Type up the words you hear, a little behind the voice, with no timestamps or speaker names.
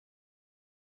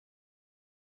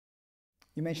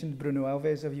You mentioned Bruno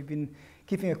Alves. Have you been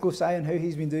keeping a close eye on how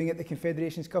he's been doing at the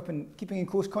Confederations Cup and keeping in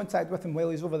close contact with him while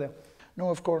he's over there? No,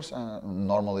 of course.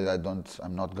 Normally,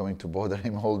 I'm not going to bother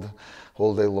him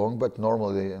all day long. But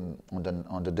normally,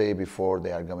 on the day before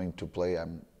they are going to play,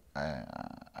 I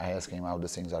ask him how the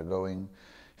things are going,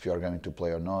 if you are going to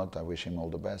play or not. I wish him all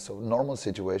the best. So normal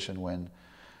situation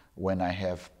when I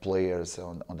have players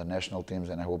on the national teams,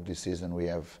 and I hope this season we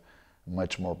have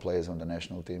much more players on the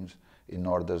national teams, in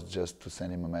order just to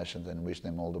send him a message and wish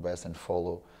them all the best and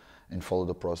follow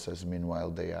the process meanwhile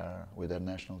they are with their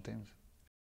national teams.